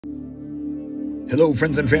Hello,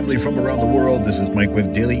 friends and family from around the world. This is Mike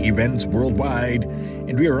with Daily Events Worldwide,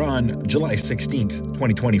 and we are on July 16th,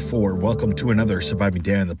 2024. Welcome to another Surviving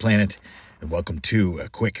Day on the Planet, and welcome to a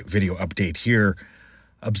quick video update here.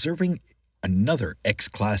 Observing another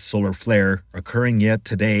X-class solar flare occurring yet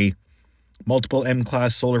today. Multiple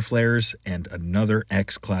M-class solar flares and another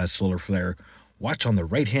X-class solar flare. Watch on the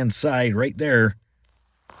right-hand side right there,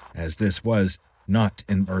 as this was not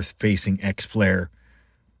an Earth-facing X flare,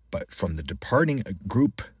 but from the departing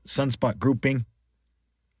group, sunspot grouping,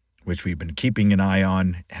 which we've been keeping an eye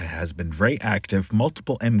on, has been very active,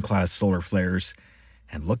 multiple M-class solar flares,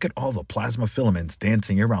 and look at all the plasma filaments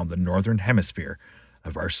dancing around the northern hemisphere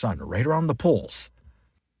of our sun, right around the poles.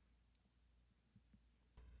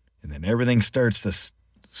 And then everything starts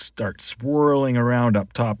to swirling around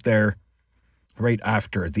up top there, right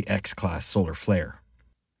after the X-class solar flare.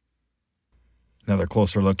 Another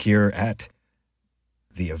closer look here at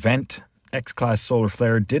the event. X-class solar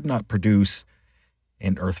flare did not produce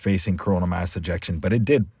an Earth-facing coronal mass ejection, but it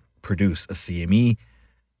did produce a CME.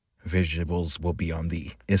 Visuals will be on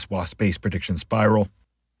the ISWA Space Prediction Spiral.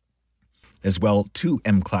 As well, two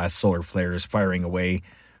M-class solar flares firing away,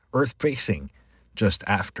 Earth-facing just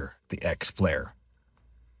after the X flare.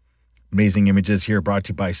 Amazing images here brought to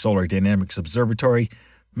you by Solar Dynamics Observatory,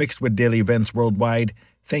 mixed with daily events worldwide.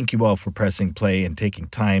 Thank you all for pressing play and taking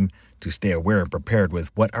time to stay aware and prepared with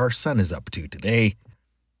what our sun is up to today,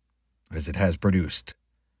 as it has produced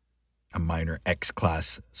a minor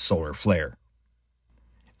X-class solar flare.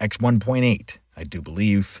 X1.8, I do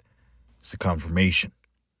believe, is the confirmation.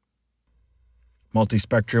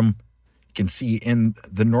 Multispectrum, you can see in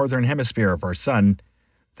the northern hemisphere of our sun,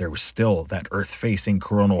 there was still that Earth-facing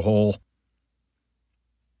coronal hole,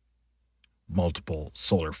 multiple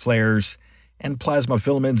solar flares, and plasma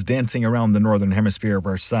filaments dancing around the northern hemisphere of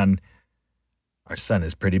our sun. Our sun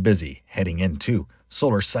is pretty busy, heading into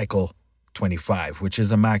solar cycle 25, which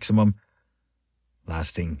is a maximum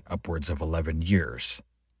lasting upwards of 11 years.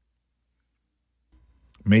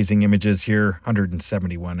 Amazing images here,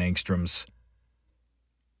 171 angstroms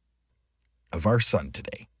of our sun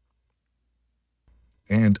today.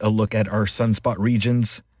 And a look at our sunspot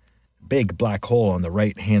regions. Big black hole on the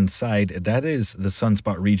right-hand side, that is the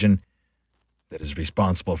sunspot region that is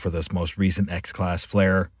responsible for this most recent X-class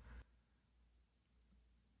flare.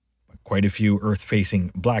 Quite a few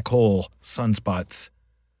Earth-facing black hole sunspots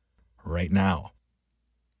right now.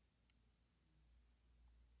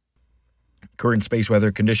 Current space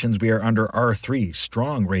weather conditions, we are under R3.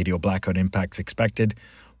 Strong radio blackout impacts expected.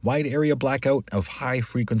 Wide area blackout of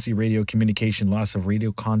high-frequency radio communication, loss of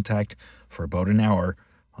radio contact for about an hour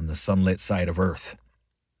on the sunlit side of Earth.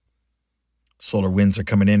 Solar winds are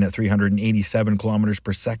coming in at 387 kilometers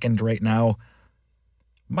per second right now.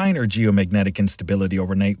 Minor geomagnetic instability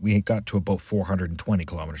overnight. We got to about 420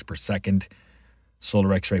 kilometers per second.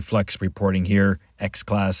 Solar X-ray flux reporting here,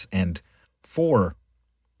 X-class and 4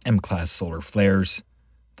 M-class solar flares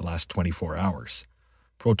the last 24 hours.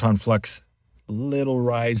 Proton flux, little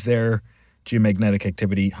rise there. Geomagnetic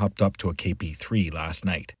activity hopped up to a KP3 last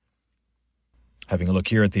night. Having a look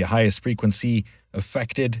here at the highest frequency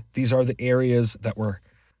affected, these are the areas that were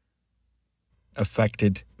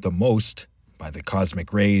affected the most by the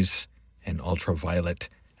cosmic rays and ultraviolet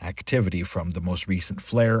activity from the most recent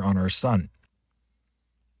flare on our sun.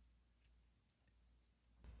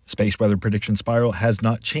 Space Weather Prediction Spiral has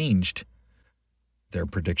not changed their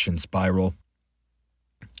prediction spiral.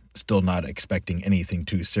 Still not expecting anything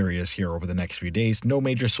too serious here over the next few days. No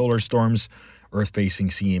major solar storms, Earth-facing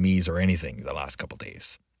CMEs, or anything the last couple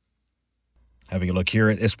days. Having a look here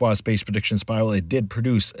at ISWA Space Prediction Spiral, it did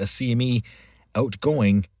produce a CME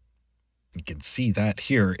outgoing. You can see that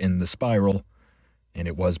here in the spiral, and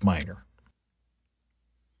it was minor.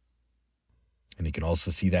 And you can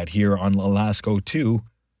also see that here on LASCO 2,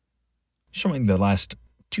 showing the last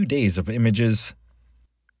 2 days of images.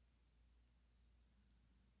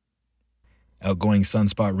 Outgoing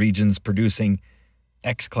sunspot regions producing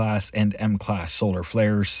X-class and M-class solar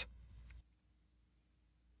flares.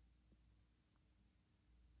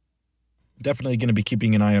 Definitely going to be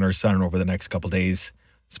keeping an eye on our sun over the next couple days,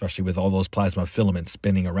 especially with all those plasma filaments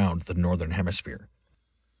spinning around the northern hemisphere.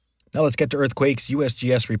 Now let's get to earthquakes.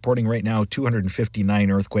 USGS reporting right now 259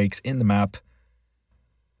 earthquakes in the map,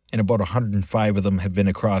 and about 105 of them have been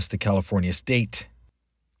across the California state.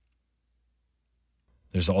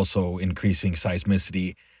 There's also increasing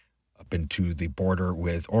seismicity up into the border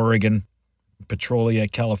with Oregon, Petrolia,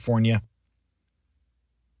 California.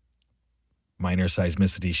 Minor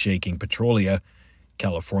seismicity shaking Petrolia,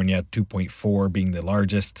 California, 2.4 being the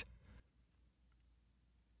largest.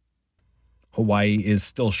 Hawaii is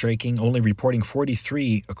still shaking, only reporting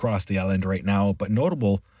 43 across the island right now, but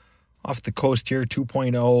notable off the coast here,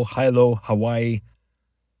 2.0, high-low Hawaii,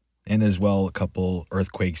 and as well a couple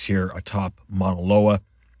earthquakes here atop Mauna Loa,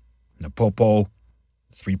 Napopo,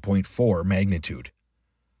 3.4 magnitude.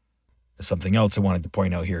 Something else I wanted to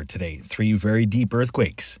point out here today, 3 very deep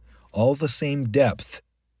earthquakes, all the same depth,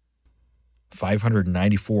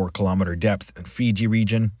 594-kilometer depth in Fiji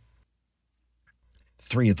region,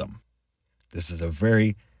 3 of them. This is a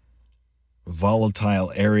very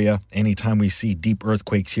volatile area. Anytime we see deep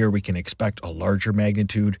earthquakes here, we can expect a larger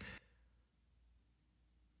magnitude.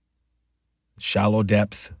 Shallow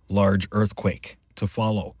depth, large earthquake to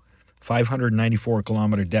follow.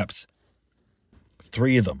 594-kilometer depths,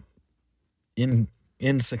 3 of them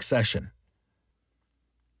in succession.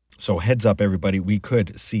 So heads up, everybody, we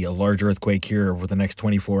could see a large earthquake here over the next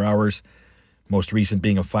 24 hours. Most recent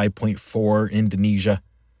being a 5.4 Indonesia.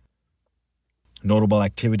 Notable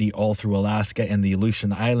activity all through Alaska and the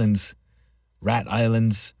Aleutian Islands, Rat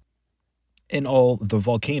Islands, and all the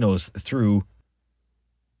volcanoes through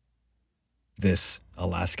this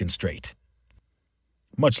Alaskan Strait.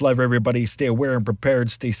 Much love, everybody. Stay aware and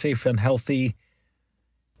prepared. Stay safe and healthy.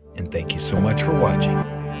 And thank you so much for watching.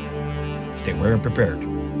 Stay aware and prepared.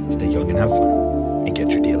 Stay young and have fun. And get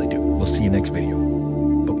your daily due. We'll see you next video.